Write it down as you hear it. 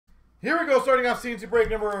Here we go, starting off CNC break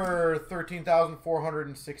number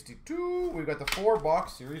 13,462. We've got the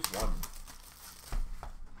 4-box Series 1.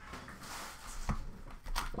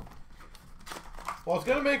 Well, it's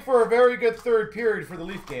going to make for a very good third period for the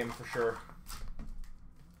Leaf game, for sure.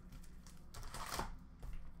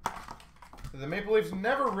 The Maple Leafs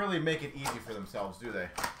never really make it easy for themselves, do they?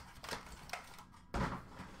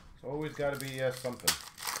 It's always got to be something.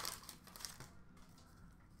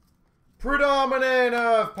 Predominant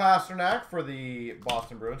of Pasternak for the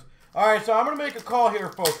Boston Bruins. All right, so I'm going to make a call here,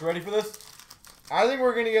 folks. Ready for this? I think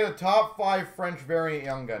we're going to get a top 5 French variant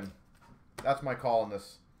Young Gun. That's my call on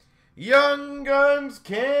this. Young Guns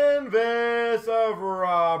canvas of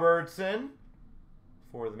Robertson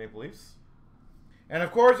for the Maple Leafs. And,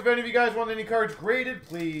 of course, if any of you guys want any cards graded,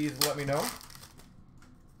 please let me know.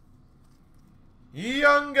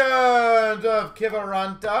 Young Guns of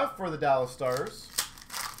Kiviranta for the Dallas Stars.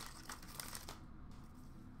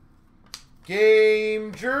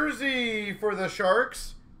 Game jersey for the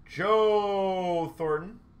Sharks, Joe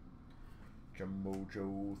Thornton.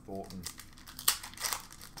 Joe Thornton.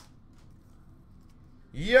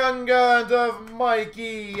 Young Guns of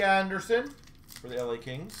Mikey Anderson for the LA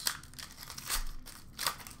Kings.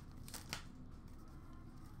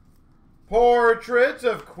 Portraits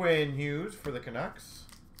of Quinn Hughes for the Canucks.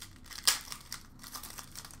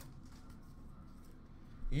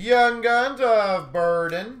 Young Guns of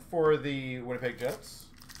Burden for the Winnipeg Jets.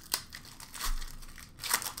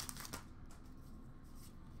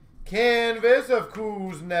 Canvas of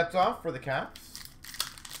Kuznetsov for the Caps.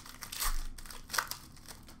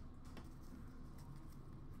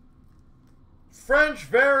 French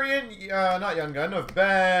variant, not Young Gun, of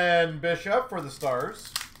Ben Bishop for the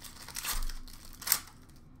Stars.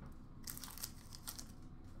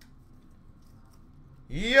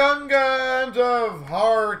 Young Guns of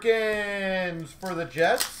Harkins for the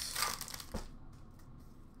Jets.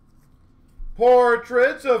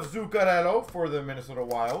 Portraits of Zuccarello for the Minnesota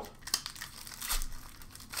Wild.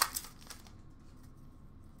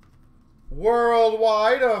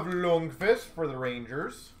 Worldwide of Lundqvist for the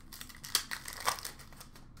Rangers.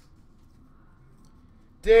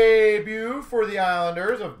 Debut for the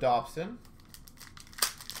Islanders of Dobson.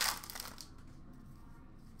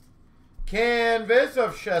 Canvas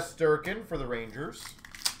of Shesterkin for the Rangers.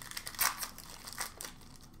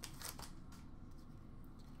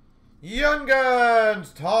 Young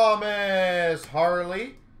Guns, Thomas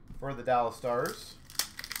Harley for the Dallas Stars.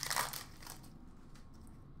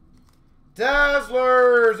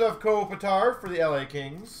 Dazzlers of Kopitar for the LA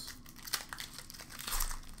Kings.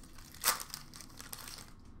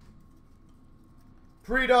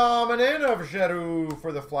 Predominant of Giroux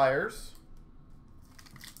for the Flyers.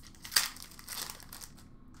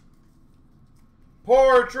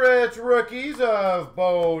 Portraits rookies of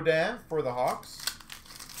Baudin for the Hawks.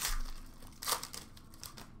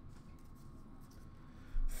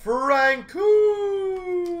 Francouz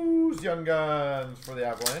Young Guns for the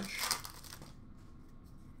Avalanche.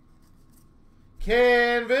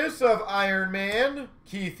 Canvas of Iron Man,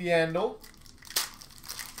 Keith Yandel.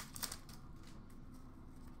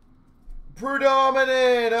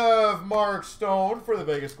 Predominant of Mark Stone for the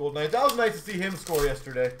Vegas Golden Knights. That was nice to see him score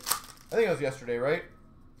yesterday. I think it was yesterday, right?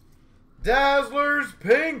 Dazzlers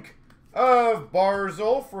pink of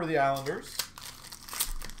Barzal for the Islanders.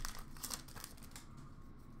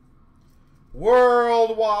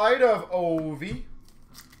 Worldwide of Ovi.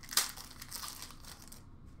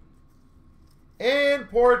 And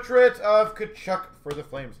portraits of Kachuk for the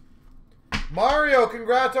Flames. Mario,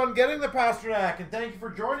 congrats on getting the Pasternak, and thank you for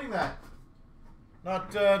joining that.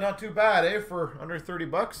 Not too bad, eh? For under 30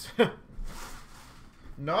 bucks.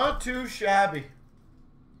 Not too shabby.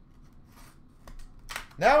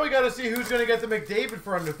 Now we got to see who's going to get the McDavid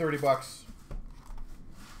for under 30 bucks.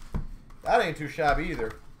 That ain't too shabby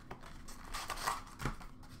either.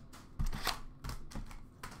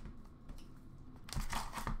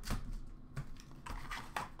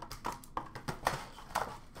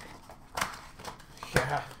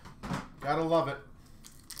 Yeah, gotta love it.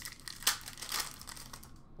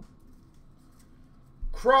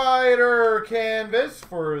 Kreider canvas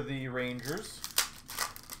for the Rangers.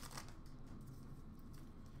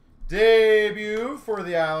 Debut for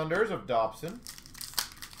the Islanders of Dobson.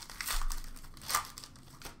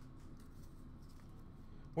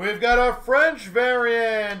 We've got a French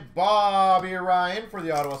variant, Bobby Ryan for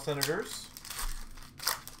the Ottawa Senators.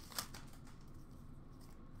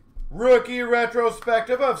 Rookie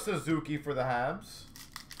retrospective of Suzuki for the Habs.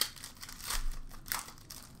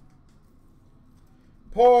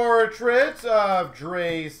 Portraits of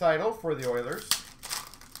Draisaitl for the Oilers.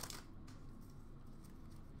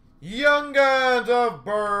 Young Guns of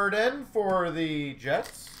Burden for the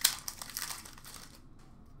Jets.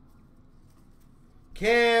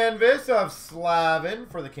 Canvas of Slavin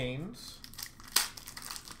for the Canes.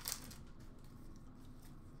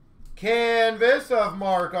 Canvas of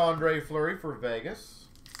Marc-Andre Fleury for Vegas.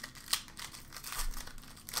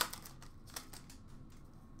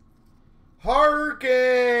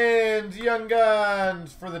 Harkins Young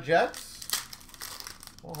Guns for the Jets.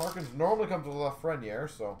 Well, Harkins normally comes with Lafreniere,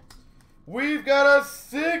 so. We've got a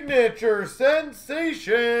signature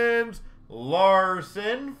sensations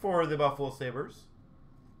Larson for the Buffalo Sabres.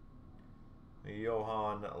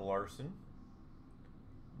 Johan Larson.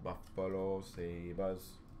 Buffalo Sabres.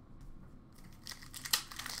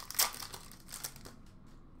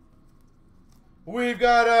 We've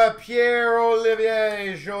got a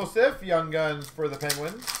Pierre-Olivier Joseph, Young Guns for the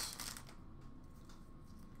Penguins.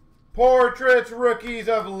 Portraits Rookies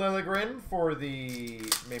of Liljegren for the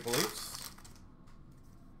Maple Leafs.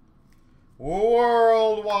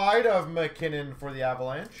 Worldwide of McKinnon for the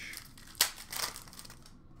Avalanche.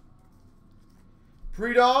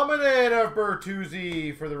 Predominant of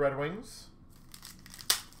Bertuzzi for the Red Wings.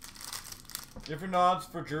 Different odds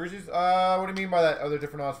for jerseys? What do you mean by that? Other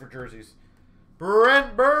different odds for jerseys.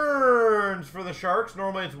 Brent Burns for the Sharks.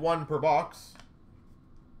 Normally it's 1 per box.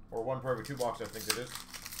 Or 1 per every 2 boxes, I think it is.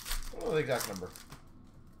 I don't know the exact number.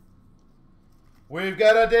 We've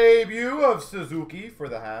got a debut of Suzuki for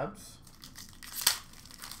the Habs.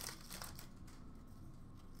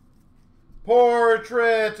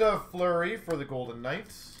 Portrait of Fleury for the Golden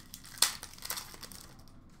Knights.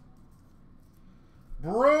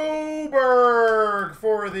 Broberg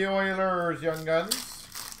for the Oilers, Young Guns.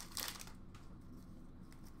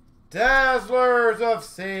 Dazzlers of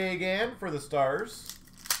Sagan for the Stars.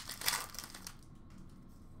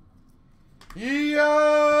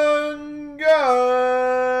 Young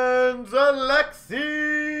Guns, Alexis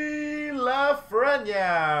Lafreniere.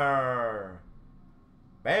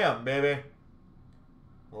 Bam, baby.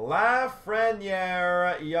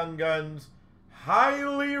 Lafreniere Young Guns.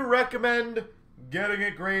 Highly recommend getting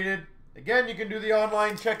it graded. Again, you can do the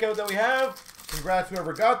online checkout that we have. Congrats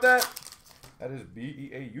whoever got that. That is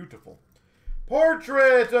beautiful.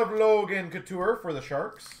 Portrait of Logan Couture for the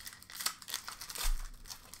Sharks.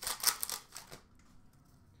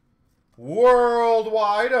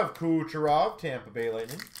 Worldwide of Kucherov, Tampa Bay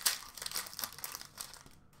Lightning.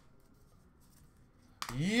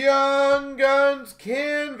 Young Guns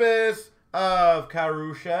Canvas of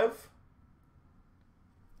Karushev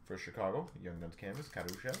for Chicago. Young Guns Canvas,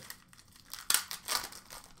 Karushev.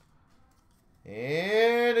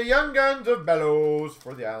 And a Young Guns of Bellows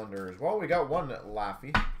for the Islanders. Well, we got one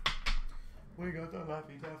Laffy. We got the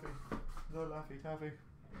Laffy Taffy. The Laffy Taffy.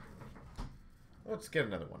 Let's get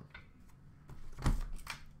another one.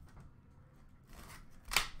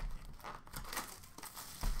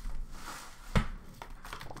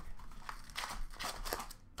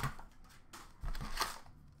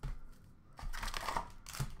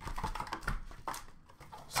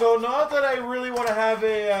 So, not that I really want to have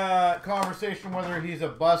a conversation whether he's a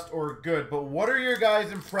bust or good, but what are your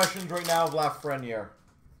guys' impressions right now of Lafreniere?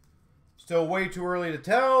 Still way too early to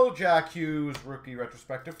tell. Jack Hughes rookie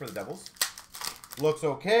retrospective for the Devils. Looks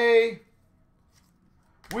okay.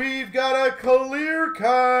 We've got a clear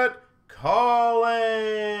cut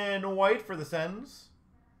Colin White for the Sens.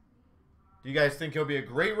 Do you guys think he'll be a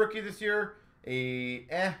great rookie this year?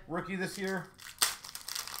 A rookie this year?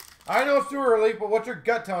 I know it's too early, but what's your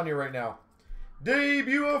gut telling you right now?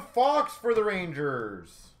 Debut of Fox for the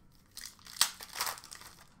Rangers.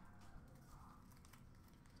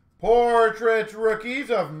 Portrait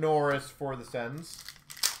Rookies of Norris for the Sens.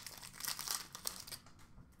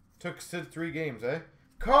 Took Sid 3 games, eh?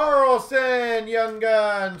 Carlson Young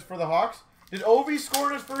Guns for the Hawks. Did Ovi score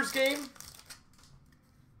in his first game?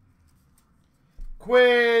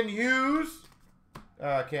 Quinn Hughes.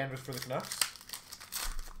 Canvas for the Canucks.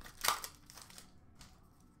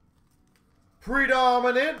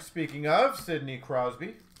 Predominant, speaking of, Sidney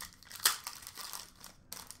Crosby.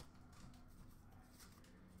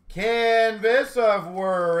 Canvas of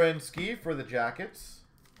Werenski for the Jackets.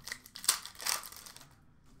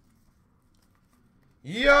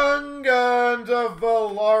 Young Guns of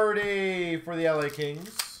Velarde for the LA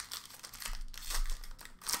Kings.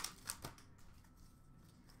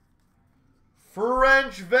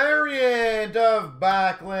 French variant of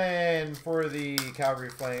Backlund for the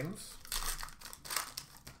Calgary Flames.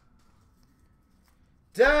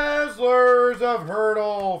 Dazzlers of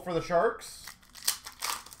Hurdle for the Sharks.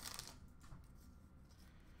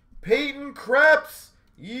 Peyton Krebs,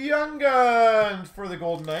 Young Guns for the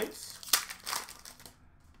Golden Knights.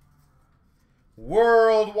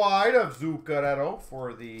 Worldwide of Zuccarello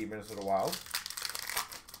for the Minnesota Wild.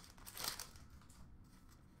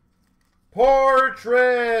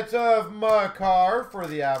 Portrait of Makar for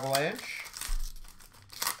the Avalanche.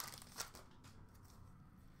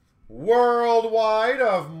 Worldwide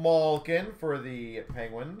of Malkin for the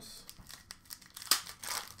Penguins.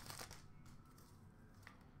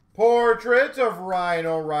 Portrait of Ryan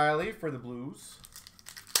O'Reilly for the Blues.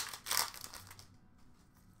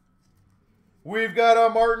 We've got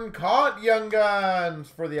a Martin Kaut Young Guns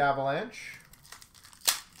for the Avalanche.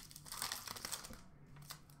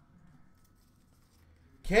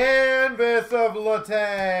 Canvas of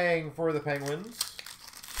Letang for the Penguins.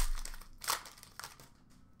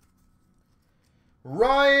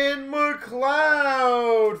 Ryan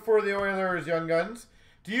McLeod for the Oilers Young Guns.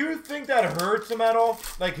 Do you think that hurts him at all?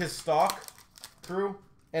 Like his stock, Drew?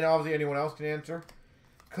 And obviously anyone else can answer.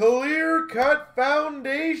 Clear Cut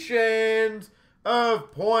Foundations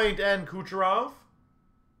of Point and Kucherov.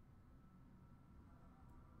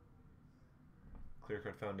 Clear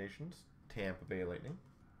Cut Foundations. Tampa Bay Lightning.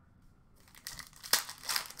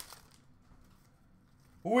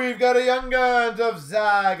 We've got a Young Guns of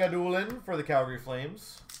Zagadulin for the Calgary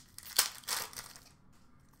Flames.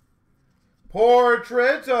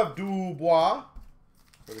 Portrait of Dubois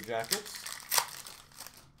for the Jackets.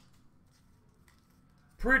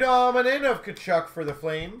 Predominant of Tkachuk for the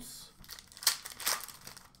Flames.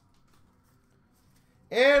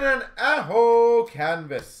 And an Aho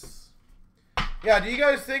canvas. Yeah, do you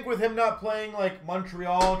guys think with him not playing like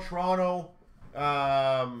Montreal, Toronto,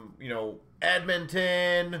 you know,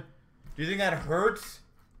 Edmonton, do you think that hurts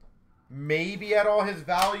maybe at all his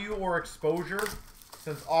value or exposure?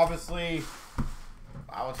 Since obviously,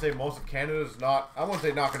 I would say most of Canada is not, I wouldn't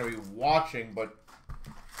say not going to be watching, but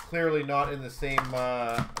clearly not in the same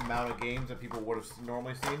amount of games that people would have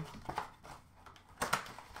normally seen.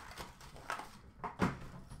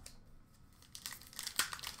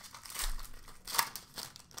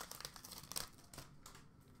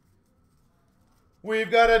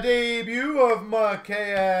 We've got a debut of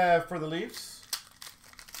Mikheyev for the Leafs.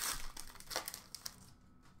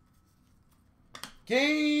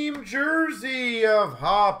 Game jersey of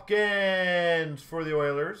Hopkins for the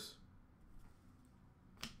Oilers.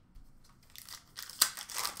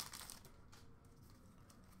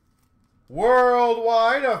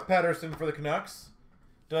 Worldwide of Pettersson for the Canucks.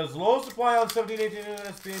 Does low supply on 17-18 in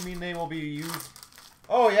SBA mean they will be used?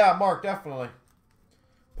 Oh yeah, Mark, definitely.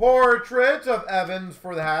 Portrait of Evans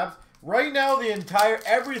for the Habs. Right now, the entire,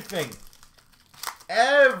 everything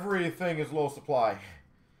is low supply.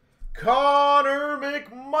 Connor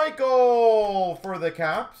McMichael for the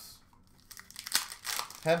Caps.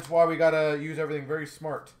 Hence why we got to use everything very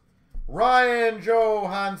smart. Ryan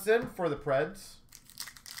Johansson for the Preds.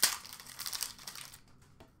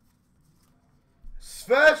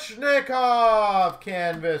 Svechnikov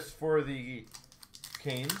canvas for the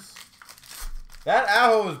Canes. That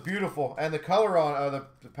Aho is beautiful, and the color on the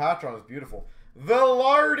patch on is beautiful.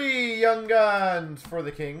 Velarde Young Guns for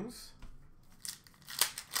the Kings.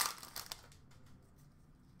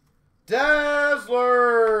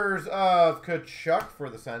 Dazzlers of Tkachuk for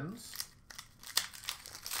the Sens.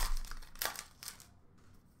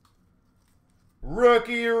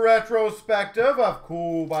 Rookie retrospective of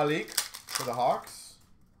Kubalik for the Hawks.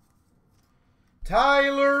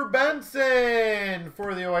 Tyler Benson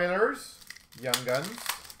for the Oilers. Young Guns.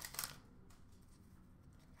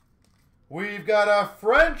 We've got a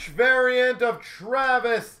French variant of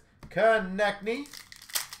Travis Konechny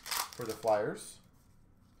for the Flyers.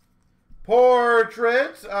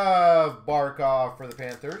 Portrait of Barkov for the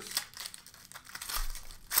Panthers.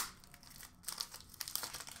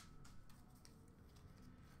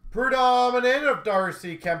 Predominant of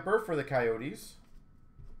Darcy Kemper for the Coyotes.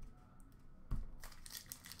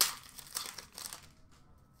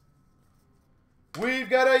 We've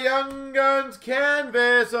got a Young Guns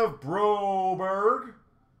canvas of Broberg.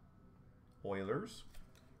 Oilers.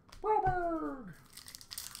 Broberg.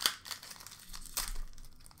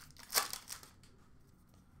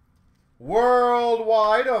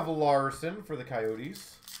 Worldwide of Larson for the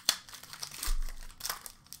Coyotes.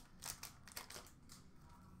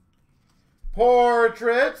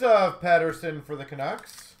 Portrait of Pettersson for the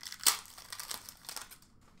Canucks.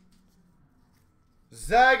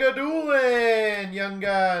 Zagadulin Young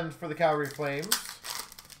Guns for the Calgary Flames.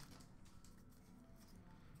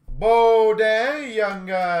 Beaudin Young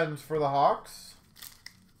Guns for the Hawks.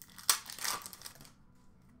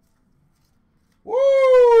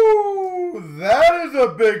 Woo! That is a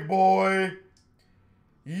big boy.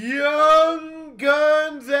 Young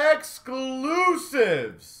Guns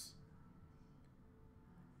exclusives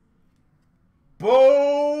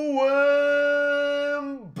Bowen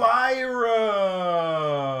Byram.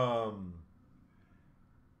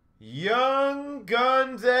 Young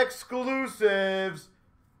Guns exclusives.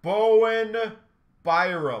 Bowen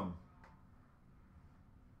Byram.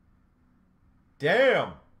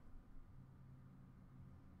 Damn.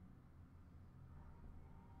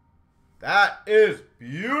 That is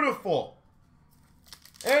beautiful.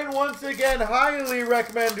 And once again, highly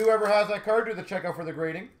recommend whoever has that card do the checkout for the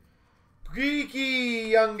grading. Geeky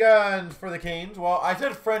Young Guns for the Canes. Well, I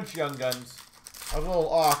said French Young Guns. I was a little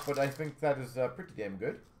off, but I think that is pretty damn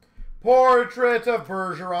good. Portrait of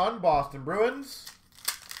Bergeron, Boston Bruins.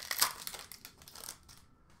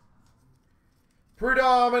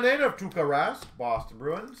 Predominant of Tuukka Rask, Boston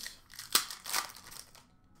Bruins.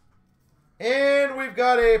 And we've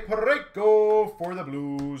got a Pareko for the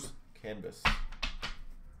Blues canvas.